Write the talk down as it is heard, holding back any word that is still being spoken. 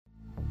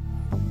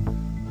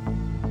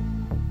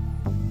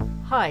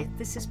Hi,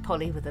 this is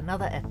Polly with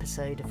another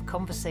episode of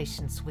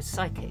Conversations with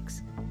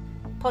Psychics,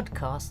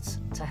 podcasts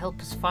to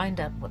help us find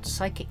out what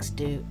psychics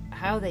do,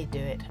 how they do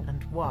it,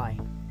 and why.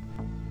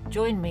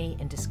 Join me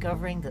in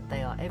discovering that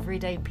they are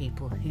everyday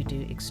people who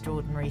do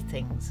extraordinary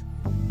things.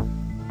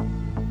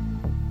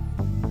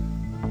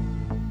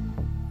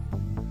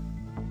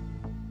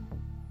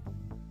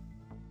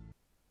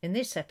 In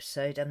this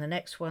episode, and the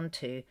next one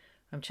too,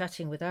 I'm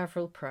chatting with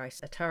Avril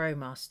Price, a tarot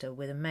master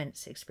with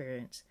immense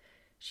experience.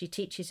 She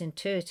teaches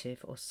intuitive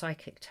or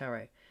psychic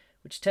tarot,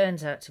 which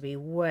turns out to be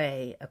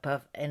way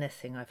above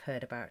anything I've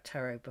heard about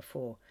tarot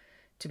before.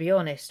 To be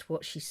honest,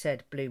 what she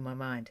said blew my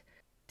mind.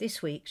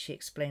 This week she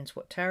explains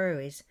what tarot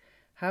is,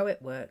 how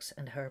it works,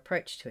 and her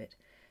approach to it.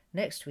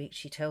 Next week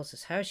she tells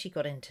us how she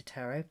got into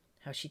tarot,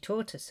 how she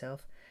taught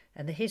herself,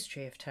 and the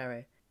history of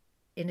tarot.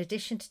 In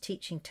addition to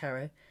teaching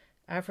tarot,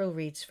 Avril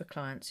reads for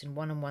clients in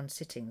one-on-one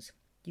sittings.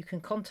 You can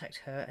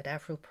contact her at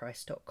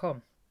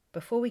avrilprice.com.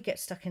 Before we get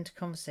stuck into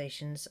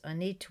conversations, I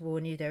need to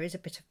warn you there is a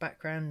bit of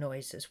background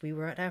noise as we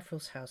were at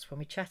Avril's house when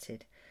we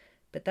chatted,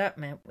 but that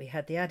meant we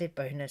had the added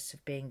bonus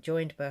of being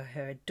joined by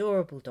her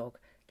adorable dog,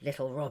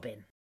 Little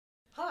Robin.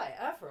 Hi,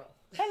 Avril.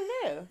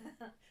 Hello.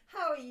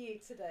 How are you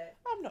today?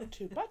 I'm not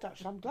too bad,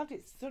 actually. I'm glad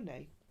it's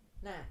sunny.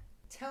 Now,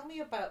 tell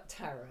me about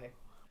tarot.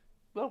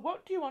 Well,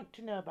 what do you want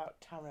to know about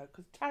tarot?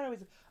 Because tarot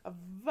is a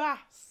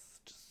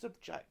vast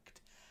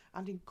subject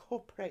and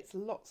incorporates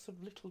lots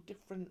of little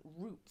different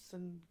routes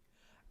and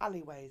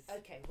alleyways.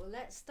 Okay, well,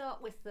 let's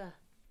start with the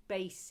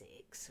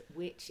basics,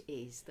 which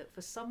is that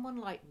for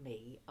someone like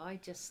me, I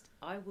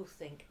will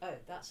think, oh,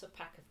 that's a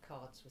pack of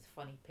cards with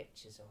funny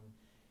pictures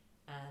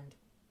on, and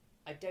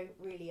I don't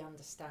really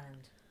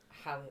understand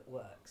how it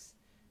works.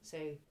 So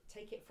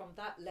take it from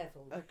that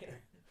level. Okay.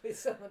 With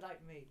someone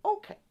like me.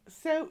 Okay,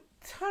 so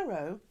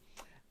tarot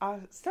are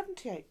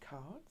 78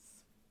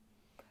 cards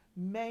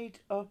made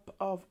up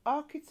of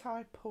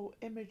archetypal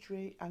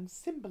imagery and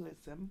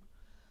symbolism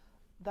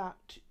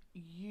that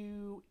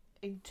you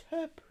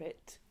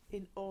interpret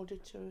in order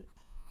to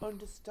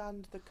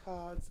understand the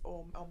cards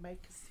or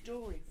make a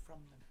story from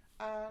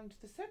them. And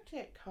the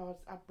 78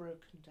 cards are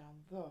broken down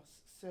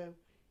thus. So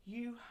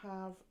you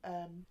have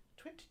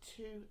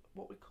 22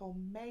 what we call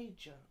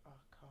major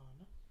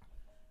arcana,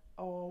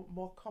 or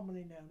more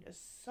commonly known as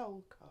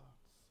soul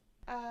cards.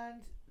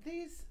 And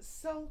these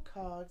soul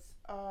cards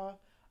are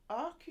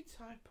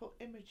archetypal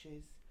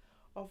images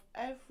of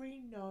every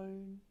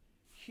known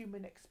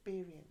human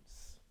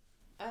experience.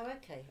 Oh,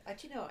 okay.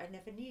 Do you know what? I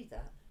never knew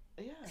that.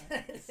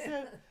 Yeah.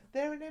 So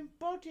they're an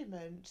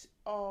embodiment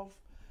of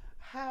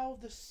how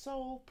the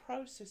soul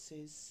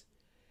processes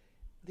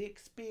the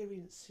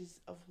experiences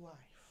of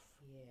life.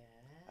 Yeah.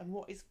 And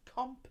what is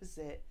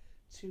composite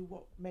to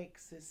what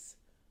makes us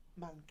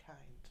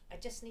mankind. I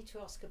just need to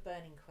ask a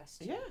burning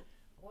question. Yeah.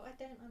 What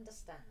I don't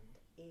understand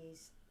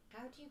is,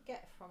 how do you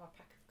get from a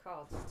pack of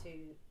cards to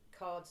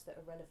cards that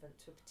are relevant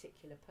to a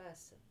particular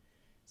person?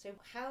 So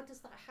how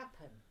does that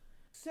happen?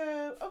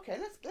 So, okay,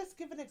 let's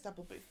give an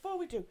example. But before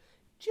we do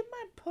you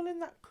mind pulling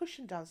that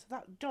cushion down so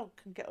that dog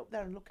can get up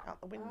there and look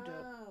out the window?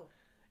 Oh.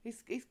 He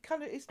keeps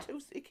trying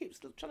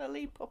to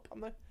leap up on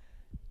the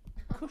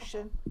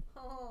cushion.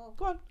 Oh.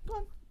 Go on.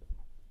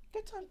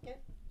 Get on. Okay.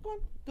 Go on.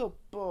 Good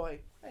boy.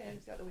 Hey,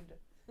 he's out the window.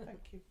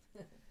 Thank you.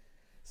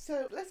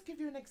 So let's give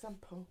you an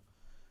example.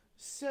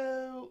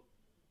 So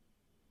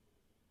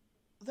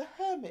the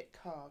Hermit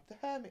card. The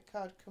Hermit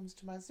card comes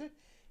to mind. So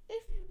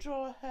if you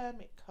draw a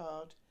Hermit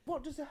card,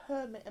 what does a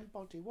hermit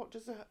embody? What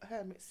does a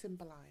hermit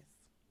symbolise?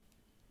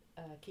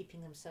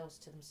 Keeping themselves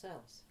to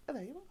themselves. Oh,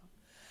 there you are.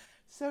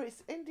 So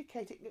it's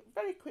indicating,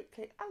 very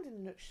quickly and in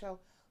a nutshell,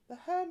 the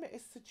hermit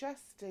is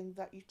suggesting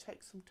that you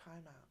take some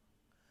time out.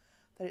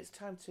 That it's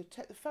time to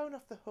take the phone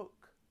off the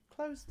hook,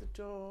 close the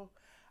door,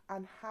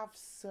 and have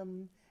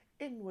some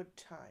inward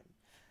time.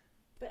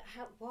 But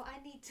what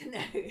I need to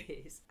know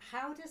is,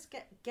 how does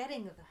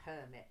getting the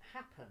hermit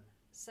happen?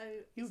 So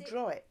you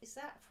draw it. Is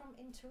that from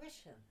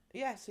intuition?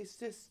 Yes, it's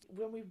just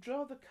when we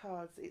draw the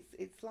cards,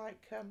 it's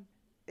like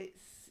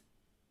it's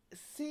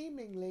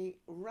seemingly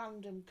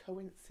random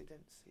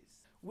coincidences.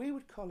 We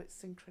would call it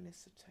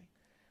synchronicity.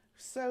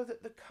 So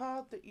that the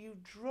card that you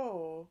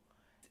draw,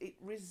 it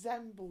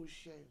resembles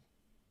you.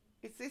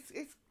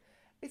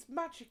 It's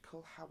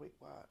magical how it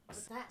works.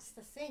 But that's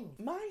the thing.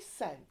 My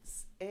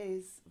sense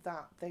is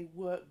that they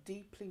work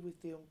deeply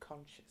with the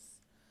unconscious.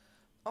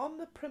 On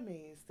the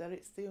premise that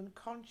it's the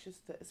unconscious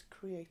that has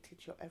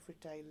created your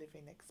everyday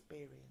living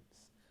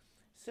experience.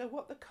 So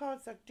what the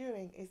cards are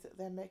doing is that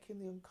they're making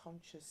the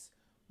unconscious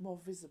more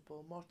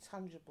visible, more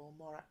tangible,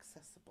 more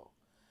accessible.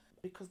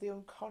 Because the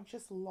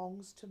unconscious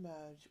longs to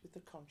merge with the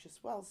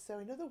conscious world. So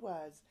in other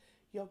words,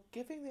 you're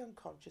giving the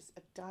unconscious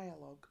a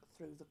dialogue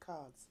through the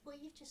cards.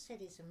 What you've just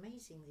said is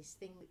amazing, this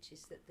thing which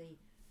is that the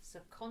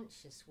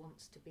subconscious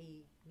wants to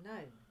be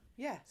known.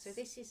 Yes. So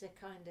this is a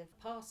kind of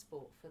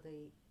passport for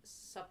the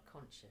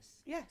subconscious.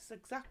 Yes,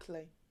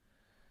 exactly.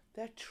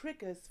 They're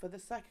triggers for the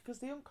psyche, because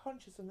the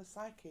unconscious and the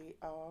psyche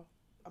are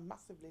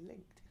massively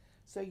linked.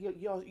 So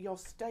your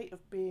state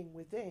of being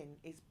within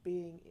is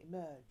being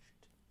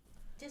emerged.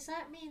 Does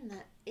that mean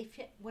that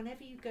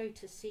whenever you go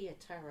to see a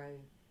tarot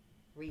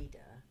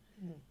reader,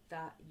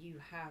 that you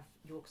have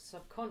your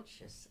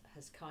subconscious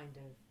has kind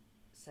of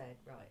said,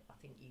 right, I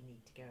think you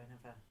need to go and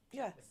have a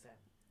chat with them?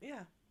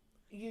 Yeah.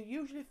 You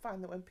usually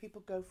find that when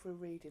people go for a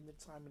reading,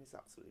 the timing is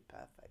absolutely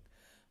perfect.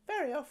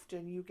 Very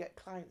often you get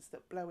clients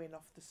that blow in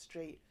off the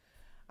street,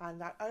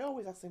 and I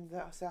always ask them,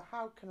 I say,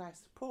 how can I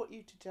support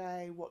you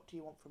today? What do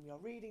you want from your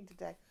reading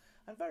today?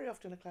 And very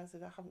often a client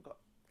says, I haven't got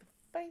the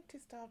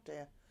faintest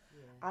idea.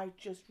 Yeah. I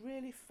just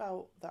really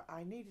felt that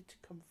I needed to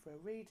come for a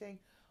reading,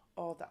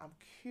 or that I'm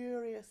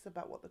curious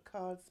about what the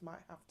cards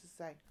might have to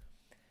say.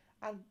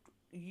 And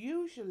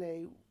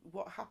usually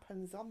what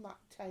happens on that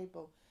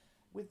table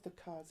with the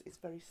cards is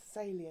very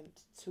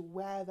salient to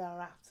where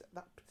they're at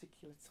that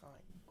particular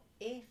time.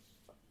 If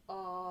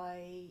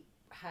I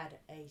had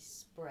a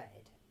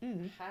spread,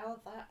 how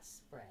that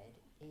spread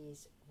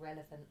is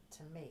relevant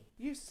to me?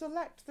 You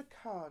select the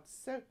cards.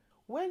 So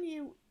when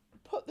you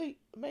put the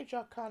major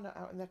arcana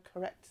out in their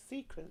correct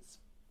sequence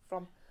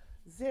from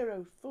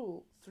 0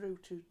 Fool through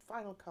to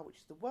final card, which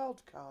is the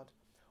World card,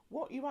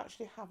 what you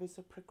actually have is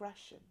a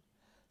progression.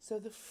 So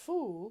the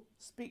Fool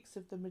speaks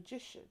of the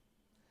Magician,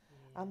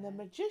 and the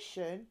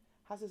Magician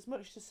has as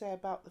much to say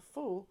about the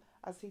Fool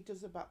as he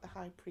does about the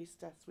High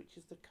Priestess, which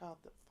is the card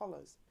that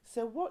follows.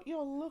 So what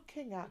you're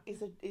looking at is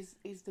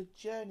the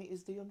journey,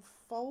 is the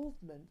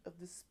unfoldment of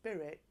the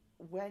spirit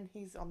when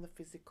he's on the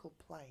physical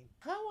plane.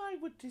 How I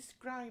would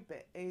describe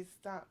it is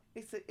that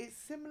it's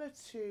similar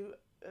to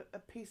a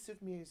piece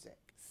of music.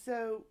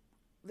 So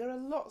there are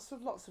lots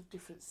of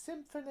different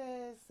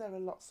symphonies, there are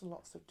lots and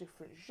lots of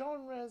different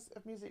genres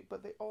of music,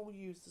 but they all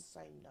use the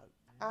same note.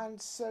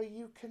 And so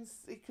you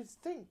could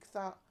think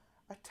that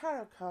a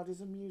tarot card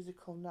is a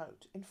musical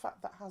note. In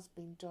fact, that has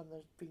been done.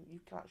 You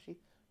can actually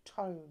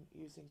tone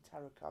using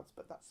tarot cards,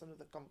 but that's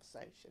another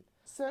conversation.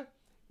 So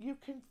you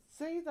can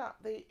see that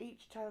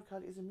each tarot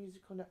card is a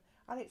musical note,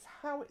 and it's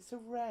how it's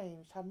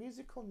arranged, how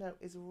musical note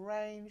is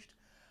arranged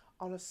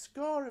on a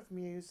score of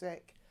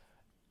music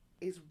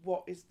is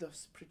what is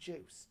thus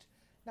produced.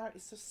 Now,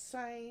 it's the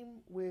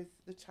same with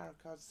the tarot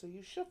cards. So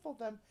you shuffle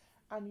them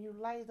and you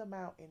lay them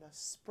out in a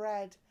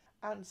spread.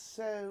 And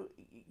so,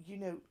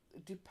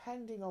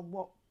 depending on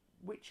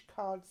which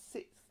card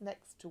sits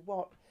next to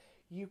what,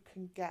 you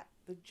can get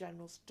the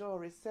general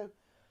story. So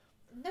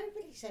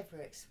nobody's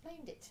ever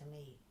explained it to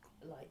me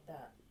like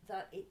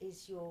that it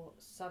is your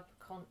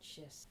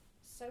subconscious.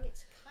 So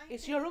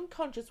it's your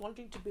unconscious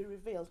wanting to be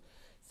revealed.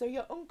 So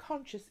your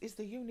unconscious is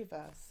the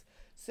universe.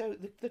 So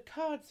the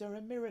cards are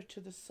a mirror to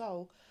the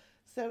soul.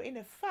 So in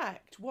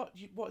effect,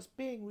 what's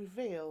being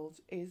revealed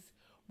is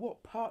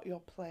what part you're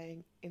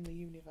playing in the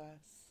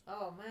universe.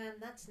 Oh man,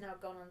 that's now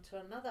gone on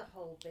to another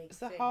whole big it's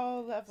thing. It's a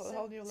whole level, a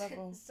whole new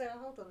level. So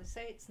hold on,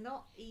 so it's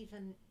not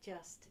even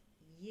just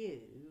you,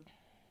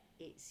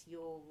 it's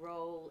your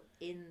role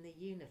in the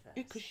universe.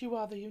 Because you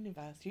are the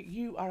universe.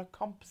 You are a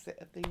composite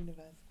of the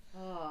universe.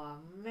 Oh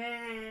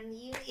man,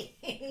 you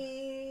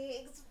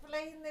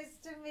explain this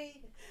to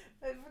me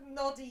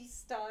noddy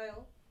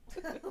style.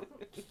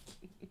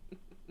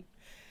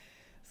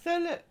 So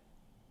look,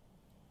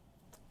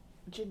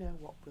 do you know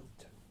what we'll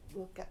do?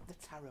 We'll get the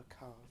tarot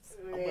cards.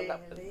 Really? And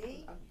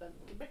then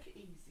we'll make it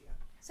easier.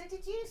 So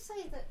did you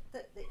say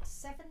that it's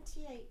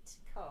 78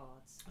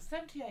 cards?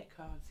 78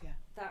 cards, yeah.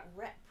 That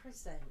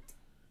represent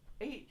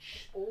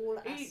each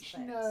aspects.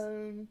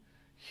 Known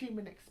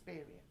human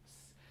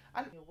experience.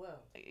 And your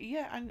world.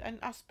 Yeah, and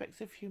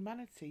aspects of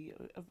humanity,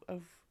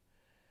 of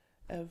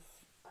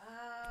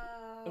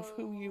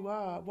who you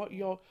are, what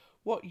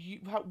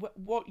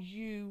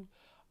you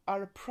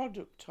are a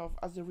product of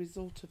as a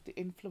result of the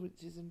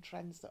influences and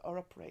trends that are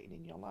operating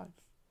in your life.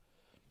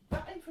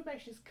 That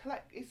information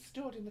is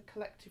stored in the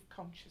collective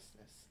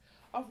consciousness,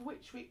 of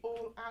which we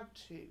all add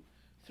to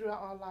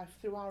throughout our life,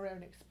 through our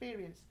own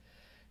experience.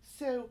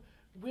 So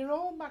we're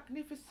all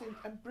magnificent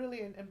and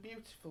brilliant and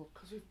beautiful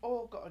because we've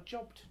all got a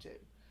job to do.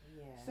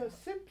 Yeah. So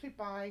simply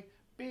by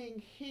being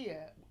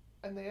here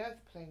in the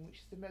earth plane, which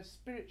is the most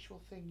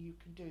spiritual thing you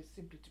can do, is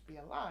simply to be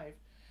alive,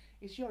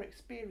 is your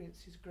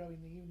experience is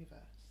growing the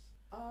universe.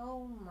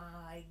 Oh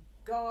my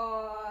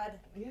God.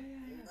 Yeah.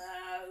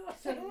 No.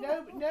 So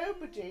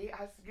nobody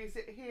is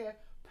it here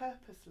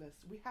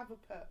purposeless. We have a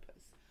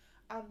purpose,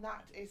 and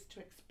that is to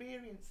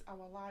experience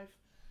our life,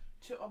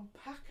 to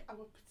unpack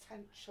our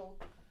potential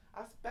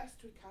as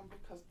best we can,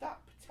 because that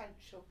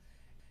potential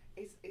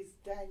is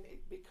then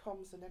it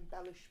becomes an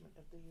embellishment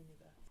of the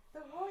universe.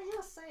 But what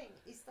you're saying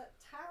is that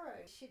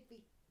tarot should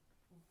be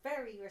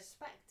very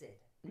respected.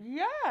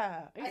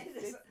 Yeah.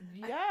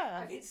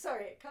 I mean,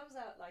 sorry, it comes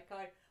out like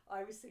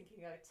I was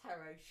thinking of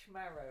tarot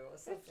schmarrow or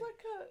something.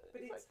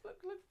 It's like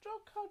draw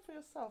a card for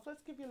yourself.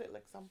 Let's give you a little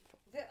example.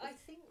 I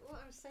think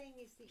what I'm saying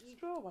is that you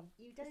draw one.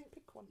 You don't just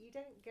pick one. You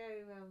don't go.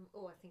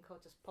 I think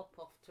I'll just pop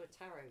off to a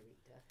tarot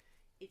reader.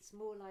 It's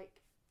more like,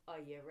 are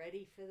you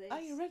ready for this?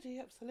 Are you ready?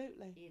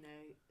 Absolutely.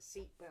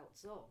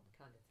 Seatbelts on,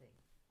 kind of thing.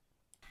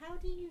 How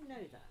do you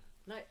know that?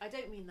 No, I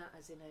don't mean that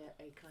as in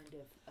a kind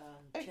of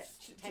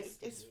testing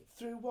It's you.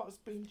 through what's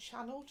been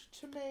channeled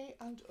to me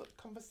and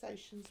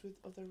conversations with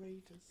other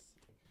readers.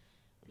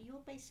 But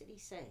you're basically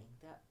saying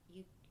that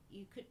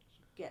you could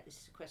get, this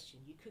is a question,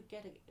 you could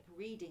get a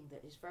reading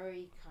that is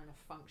very kind of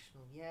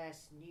functional.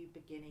 Yes, new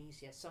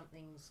beginnings. Yes,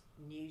 something's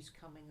new's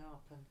coming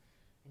up, and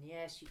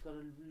yes, you've got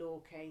a law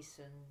case,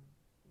 and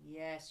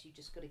yes, you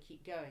just got to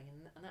keep going,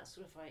 and that's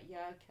sort of like,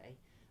 yeah, okay.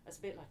 That's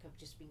a bit like I've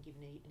just been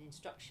given an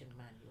instruction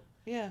manual.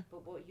 Yeah.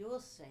 But what you're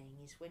saying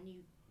is when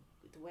you,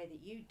 the way that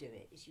you do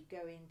it is you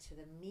go into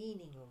the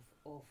meaning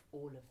of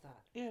all of that.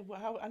 Yeah. Well,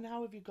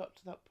 how have you got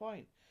to that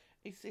point?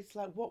 It's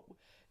like what.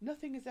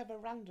 Nothing is ever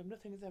random.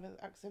 Nothing is ever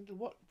accidental.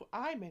 What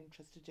I'm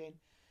interested in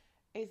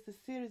is the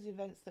series of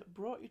events that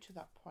brought you to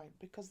that point,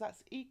 because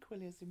that's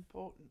equally as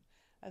important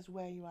as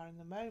where you are in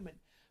the moment,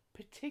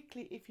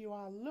 particularly if you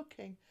are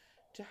looking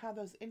to how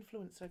those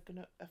influences are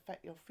going to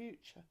affect your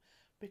future,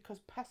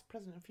 because past,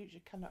 present and future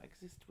cannot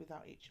exist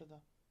without each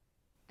other.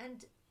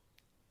 And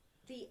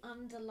the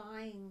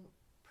underlying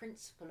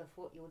principle of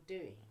what you're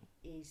doing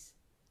is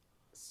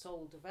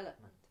soul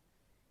development.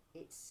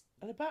 It's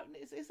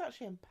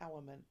actually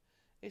empowerment.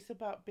 It's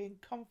about being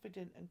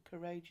confident and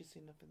courageous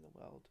enough in the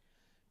world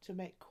to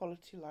make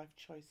quality life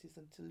choices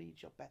and to lead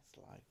your best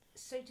life.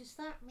 So does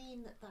that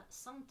mean that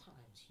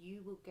sometimes you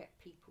will get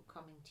people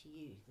coming to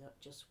you that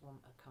just want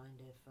a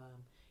kind of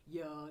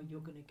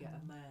you're going to get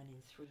a man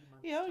in 3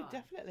 months time.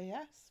 Definitely,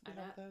 yes. And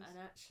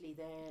actually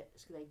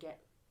they get,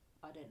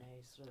 I don't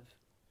know, sort of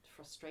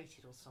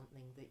frustrated or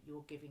something that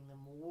you're giving them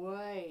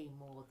way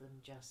more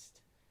than just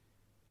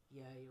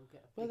you'll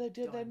get a big. Well, they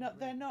do. They're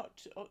ring.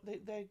 not.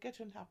 They get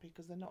unhappy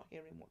because they're not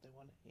hearing what they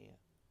want to hear.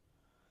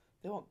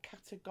 They want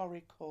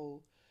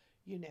categorical.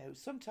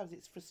 Sometimes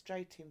it's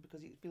frustrating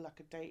because it feels like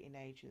a dating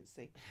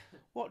agency.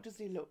 What does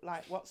he look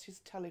like? What's his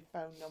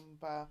telephone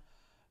number?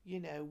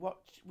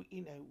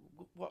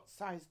 What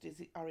size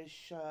are his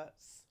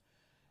shirts?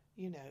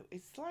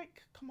 It's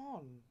like, come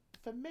on.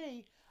 For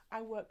me,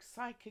 I work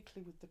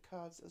psychically with the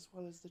cards as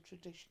well as the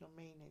traditional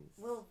meanings.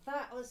 Well,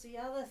 that was the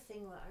other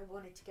thing that I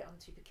wanted to get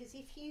onto, because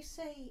if you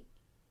say,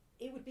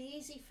 it would be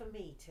easy for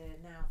me to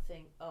now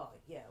think, oh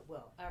yeah,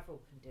 well,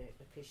 Avril can do it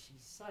because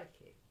she's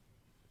psychic.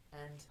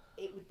 And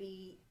it would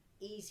be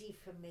easy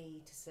for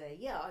me to say,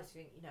 yeah, I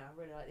think, I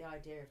really like the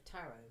idea of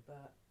tarot,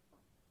 but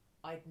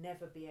I'd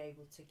never be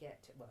able to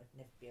get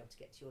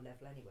to your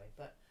level anyway.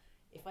 But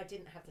if I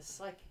didn't have the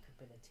psychic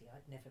ability,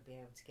 I'd never be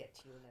able to get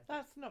to your level.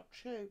 That's not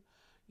true.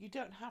 You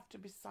don't have to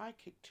be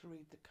psychic to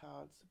read the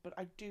cards, but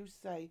I do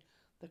say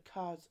the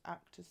cards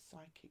act as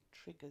psychic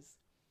triggers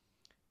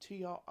to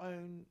your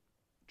own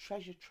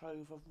treasure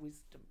trove of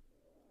wisdom,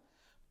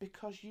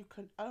 because you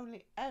can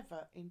only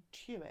ever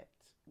intuit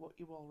what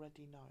you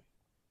already know.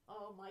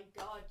 Oh my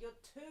God, you're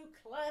too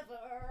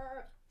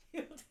clever.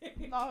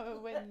 No,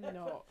 we're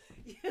not.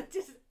 You're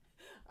just.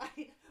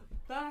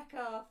 Back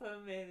off a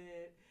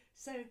minute.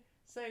 So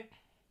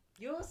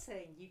you're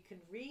saying you can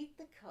read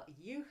the card.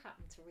 You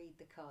happen to read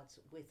the cards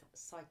with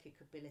psychic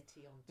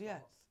ability on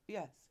top.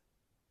 Yes.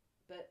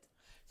 But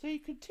so you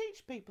can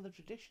teach people the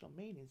traditional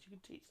meanings. You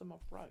can teach them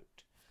off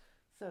rote.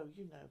 So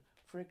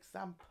for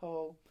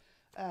example,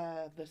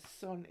 the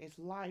sun is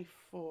life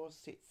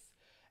force. It's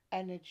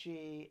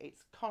energy.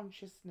 It's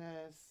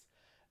consciousness.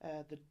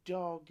 The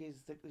dog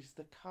is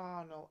the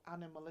carnal,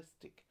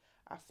 animalistic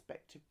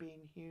aspect of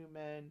being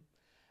human.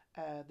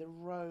 The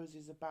rose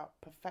is about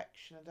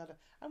perfection,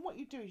 and what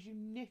you do is you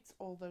knit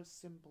all those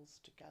symbols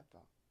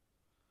together.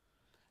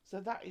 So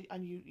that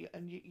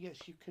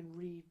yes, you can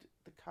read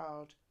the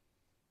card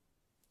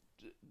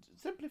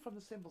simply from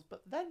the symbols.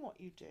 But then what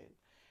you do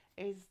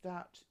is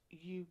that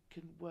you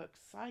can work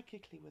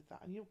psychically with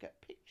that, and you'll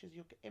get pictures,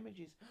 you'll get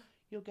images,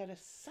 you'll get a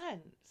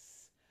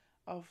sense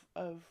of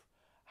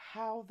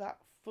how that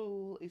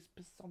fool is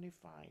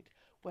personified,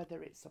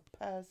 whether it's a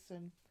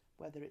person,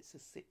 whether it's a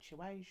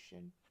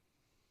situation,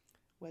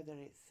 whether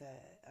it's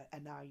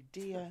an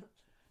idea.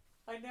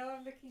 I know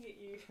I'm looking at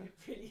you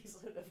really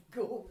sort of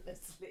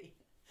gormlessly.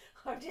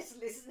 I'm just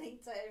listening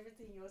to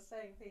everything you're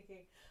saying,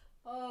 thinking,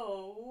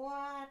 oh,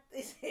 what?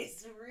 This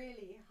is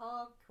really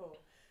hardcore.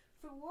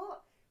 But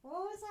what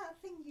was that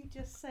thing you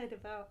just said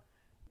about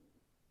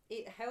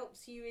it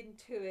helps you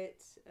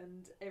intuit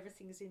and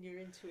everything's in your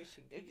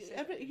intuition?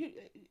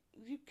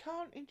 You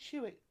can't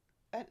intuit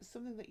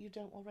something that you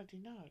don't already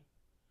know.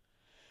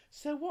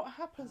 So what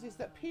happens is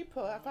that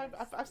people,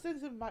 I've seen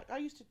this in I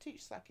used to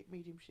teach psychic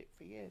mediumship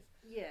for years.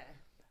 Yeah.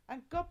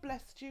 And God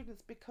bless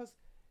students, because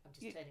I'm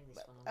just turning this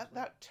one on at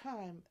that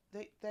time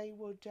they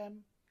would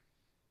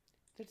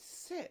they'd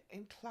sit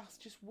in class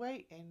just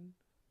waiting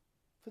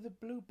for the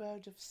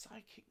bluebird of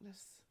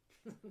psychicness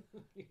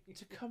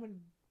to come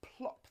and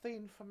plop the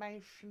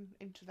information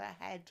into their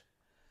head,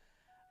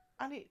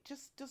 and it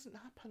just doesn't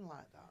happen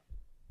like that.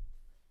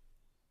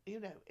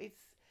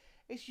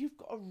 It's you've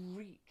got to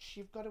reach,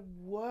 you've got to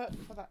work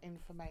for that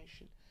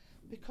information,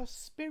 because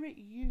spirit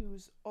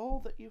use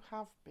all that you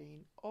have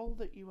been, all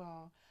that you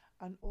are,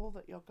 and all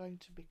that you're going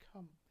to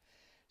become.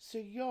 So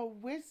your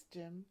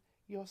wisdom,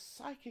 your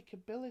psychic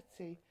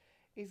ability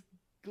is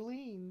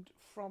gleaned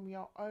from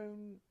your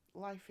own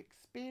life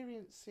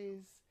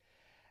experiences,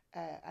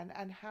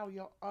 and how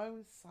your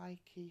own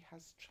psyche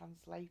has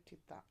translated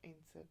that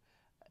into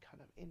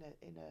kind of in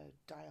a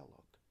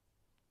dialogue.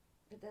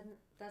 But then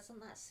doesn't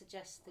that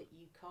suggest that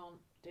you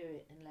can't do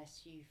it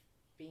unless you've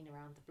been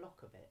around the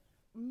block a bit?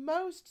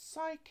 Most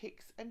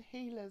psychics and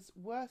healers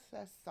worth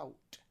their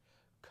salt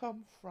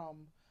come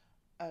from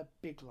a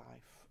big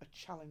life, a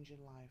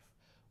challenging life,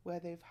 where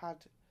they've had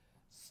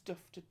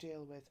stuff to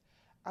deal with,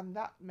 and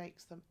that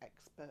makes them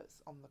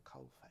experts on the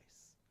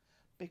coalface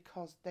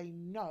because they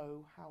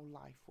know how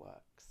life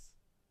works.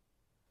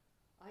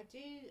 I do,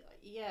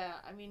 yeah.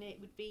 I mean, it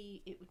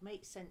would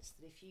make sense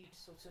that if you'd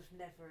sort of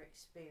never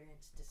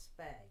experienced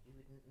despair, you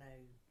wouldn't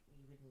know,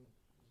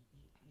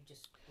 you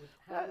just would.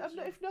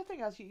 If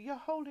nothing else, you're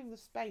holding the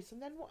space, and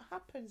then what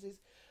happens is,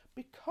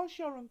 because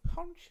your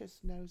unconscious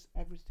knows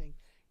everything,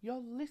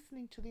 you're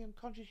listening to the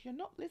unconscious. You're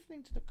not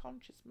listening to the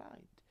conscious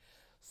mind.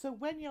 So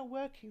when you're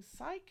working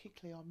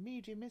psychically or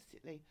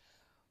mediumistically,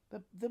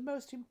 the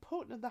most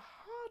important and the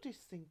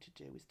hardest thing to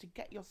do is to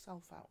get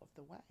yourself out of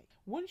the way.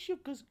 Once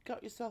you've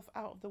got yourself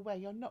out of the way,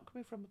 you're not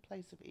coming from a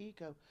place of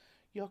ego.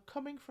 You're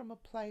coming from a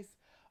place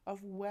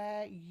of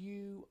where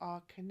you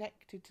are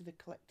connected to the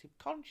collective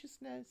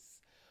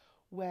consciousness,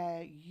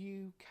 where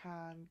you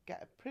can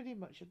get pretty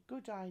much a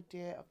good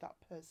idea of that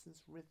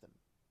person's rhythm.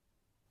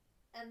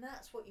 And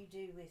that's what you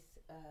do with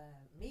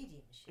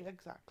mediumship.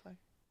 Exactly.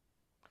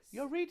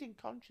 You're reading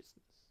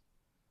consciousness.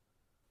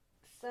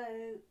 So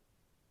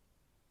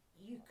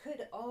you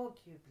could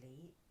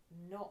arguably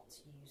not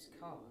use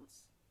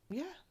cards.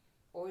 Yeah.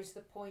 Or is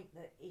the point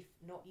that if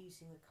not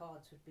using the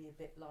cards would be a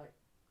bit like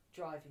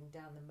driving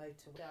down the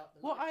motorway without the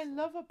What I lights on?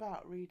 love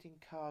about reading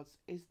cards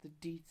is the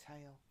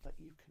detail that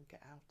you can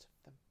get out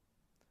of them.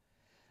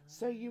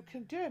 So you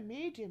can do a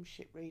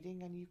mediumship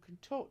reading and you can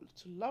talk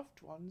to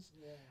loved ones,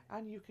 Yeah.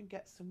 and you can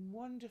get some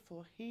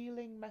wonderful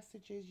healing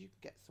messages. You can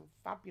get some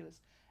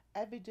fabulous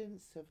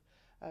evidence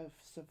of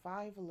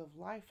survival, of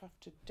life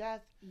after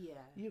death. Yeah.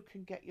 You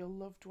can get your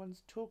loved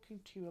ones talking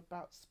to you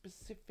about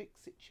specific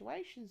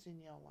situations in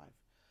your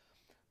life.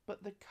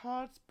 But the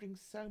cards bring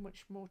so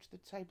much more to the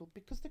table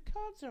because the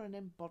cards are an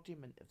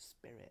embodiment of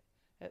spirit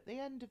at the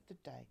end of the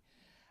day.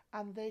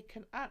 And they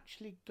can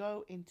actually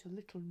go into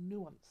little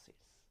nuances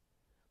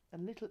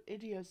and little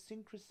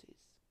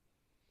idiosyncrasies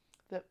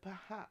that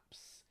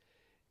perhaps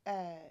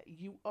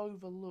you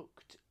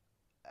overlooked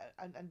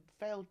and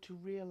failed to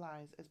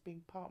realise as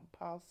being part and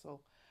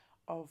parcel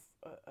of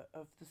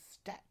the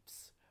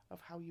steps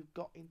of how you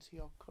got into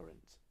your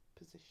current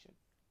position.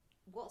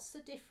 What's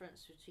the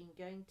difference between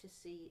going to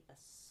see a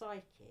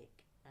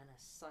psychic and a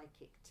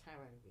psychic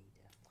tarot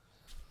reader?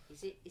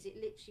 Is it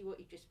literally what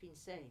you've just been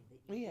saying,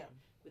 that you get,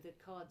 with the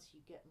cards you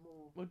get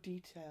more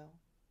detail?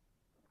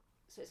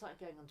 So it's like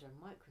going under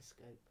a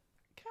microscope.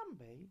 Can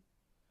be.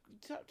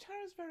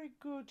 Tarot's very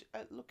good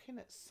at looking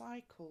at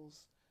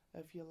cycles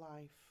of your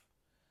life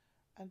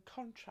and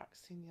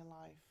contracts in your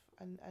life,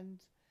 and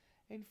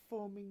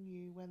informing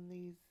you when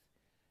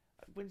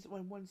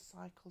one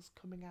cycle's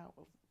coming out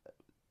of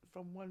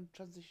from one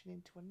transition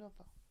into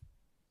another.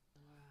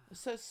 Wow.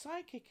 So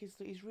psychic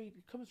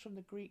comes from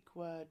the Greek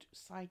word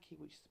psyche,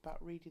 which is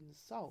about reading the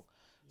soul.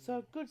 Yeah. So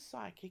a good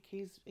psychic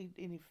is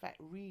in effect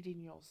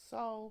reading your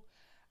soul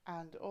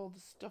and all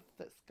the stuff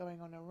that's going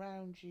on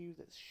around you,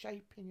 that's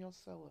shaping your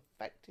soul,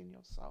 affecting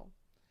your soul.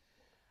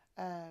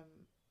 And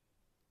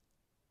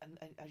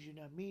as you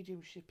know,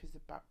 mediumship is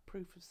about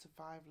proof of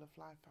survival of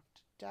life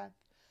after death.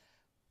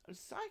 And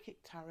psychic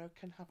tarot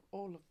can have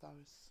all of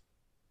those.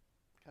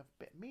 Can have a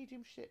bit of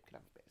mediumship, can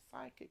have a bit of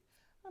psychic,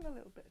 and a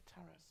little bit of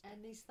tarot stuff.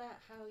 And is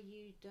that how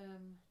you'd...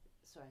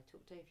 sorry, I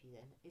talked over you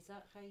then. Is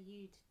that how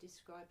you'd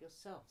describe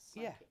yourself,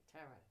 psychic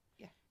tarot?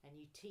 Yeah. And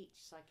you teach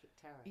psychic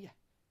tarot? Yeah.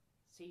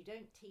 So you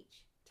don't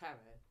teach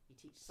tarot, you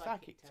teach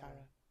psychic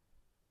tarot.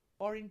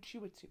 Or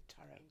intuitive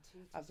tarot,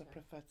 as I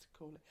prefer to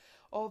call it.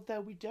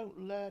 Although we don't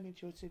learn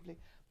intuitively.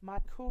 My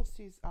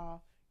courses are,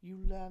 you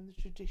learn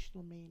the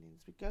traditional meanings.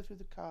 We go through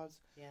the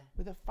cards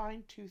with a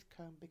fine-tooth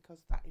comb because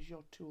that is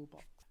your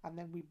toolbox. And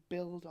then we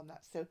build on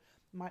that. So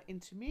my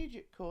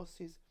intermediate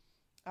courses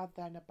are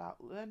then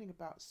about learning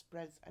about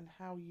spreads and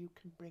how you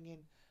can bring in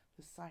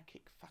the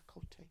psychic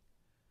faculty.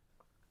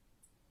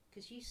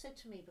 Because you said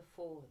to me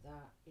before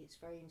that it's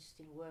very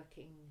interesting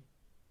working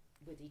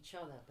with each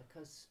other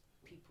because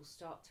people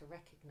start to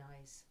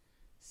recognise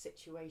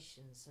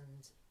situations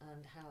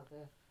and how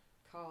the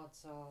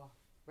cards are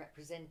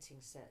representing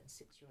certain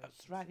situations.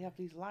 That's right, you have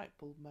these light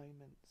bulb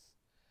moments.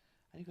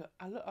 And you go,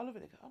 I love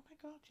it, I go, oh my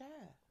God,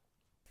 yeah.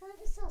 Can I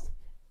just ask,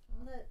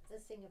 the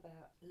thing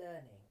about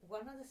learning,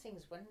 one of the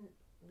things when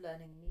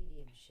learning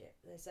mediumship,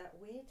 there's that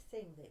weird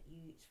thing that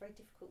it's very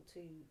difficult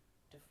to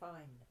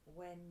define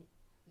when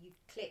you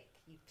click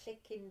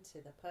into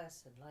the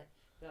person, like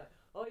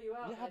oh, you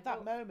are. You have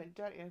that moment,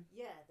 don't you?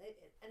 Yeah,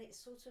 and it's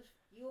sort of,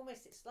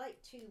 it's like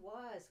two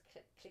wires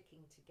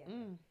clicking together.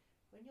 Mm.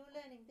 When you're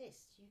learning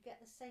this, you get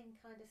the same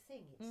kind of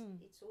thing.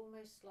 It's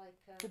almost like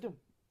Ka-dum.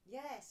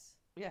 yes.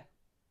 Yeah.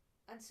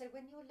 And so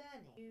when you're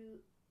learning, you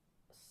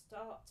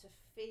start to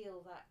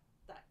feel that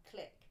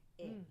click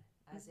in,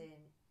 as in,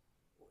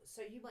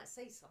 so you might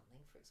say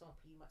something, for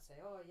example, you might say,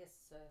 oh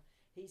yes,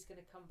 he's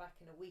going to come back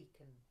in a week,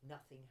 and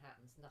nothing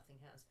happens.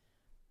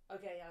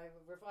 Okay, I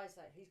revise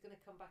that, he's going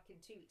to come back in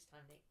 2 weeks'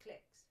 time, and it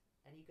clicks,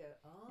 and you go,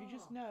 oh, You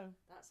just know.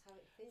 that's how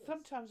it feels.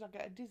 Sometimes I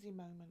get a dizzy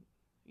moment.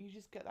 You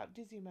just get that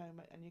dizzy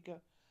moment and you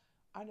go,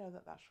 I know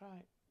that's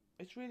right.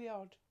 It's really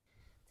odd.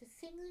 The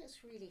thing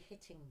that's really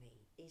hitting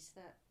me is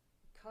that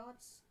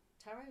tarot's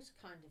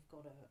kind of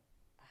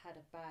had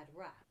a bad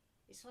rap.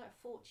 It's like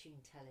fortune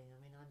telling. I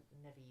mean, I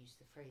never use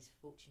the phrase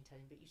fortune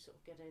telling, but you sort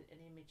of get an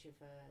image of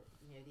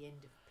the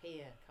end of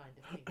pier kind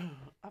of thing.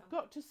 I've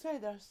got to say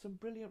there are some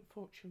brilliant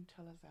fortune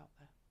tellers out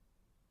there.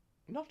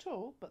 Not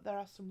all, but there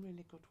are some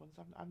really good ones.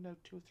 I know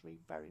 2 or 3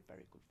 very,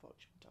 very good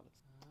fortune tellers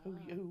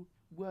who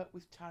work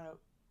with tarot,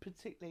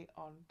 particularly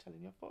on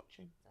telling your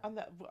fortune. And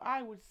that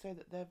I would say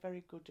that they're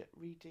very good at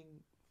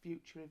reading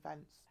future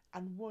events.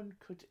 And one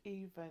could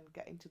even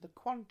get into the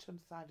quantum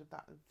side of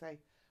that and say,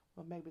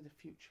 well, maybe the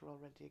future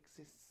already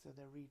exists, so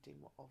they're reading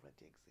what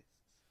already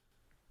exists.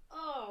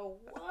 Oh,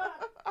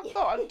 what? I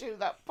thought I'd do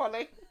that,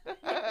 Polly.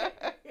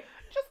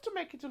 Just to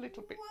make it a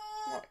little bit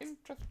more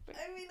interesting.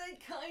 I mean, I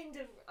kind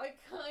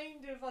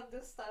of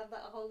understand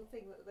that whole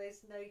thing, that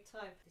there's no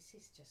time. This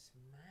is just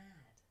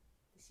mad.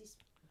 This is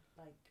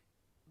like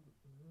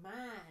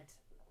mad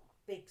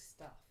big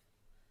stuff.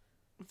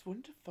 It's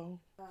wonderful.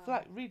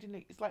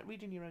 It's like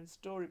reading your own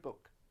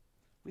storybook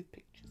with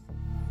pictures.